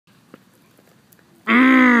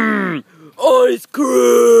Ice cream!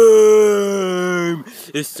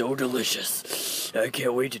 It's so delicious. I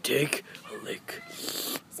can't wait to take a lick.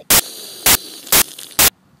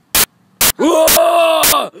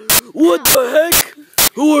 Ah! What the heck?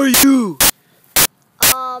 Who are you?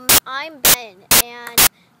 I'm Ben, and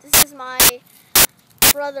this is my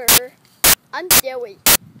brother. I'm Joey.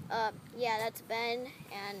 Yeah, that's Ben,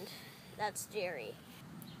 and that's Jerry.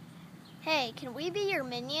 Hey, can we be your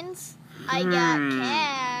minions? I got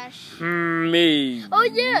cash. Me. Oh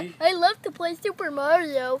yeah, I love to play Super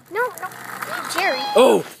Mario. No, Jerry.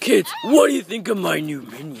 Oh, kids, what do you think of my new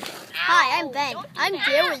minion? Hi, I'm Ben. I'm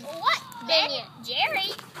Jerry. What minion?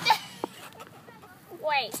 Jerry?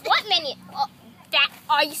 Wait, what minion? That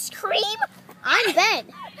ice cream? I'm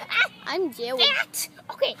Ben. I'm Jerry. That?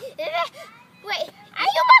 Okay. Wait,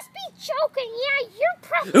 you must be joking. Yeah, you're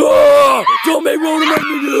probably... Ah! Don't make roll to my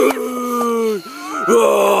minion!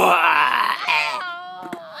 Ah!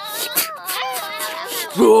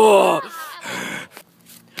 Ah!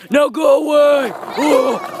 Now go away!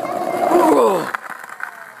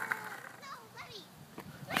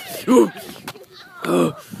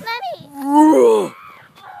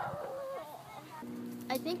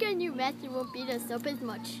 I think our new master won't beat us up as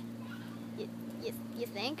much. You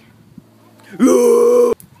think?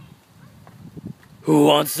 Who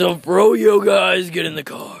wants some froyo, guys? Get in the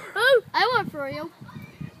car. Oh, I want froyo.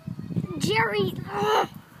 Jerry.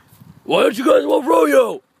 Why don't you guys want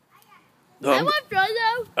froyo? No, I want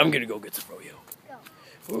froyo. I'm gonna go get some froyo.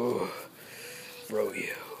 Go.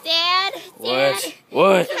 Froyo. Dad. What?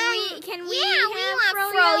 Can we have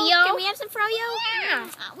froyo? Can we have some froyo? Yeah.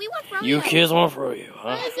 We want froyo. You kids want froyo,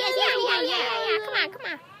 huh? Yeah. Come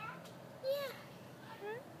on.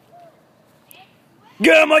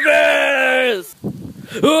 Get out of my face!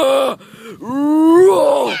 Not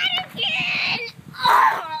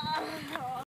again!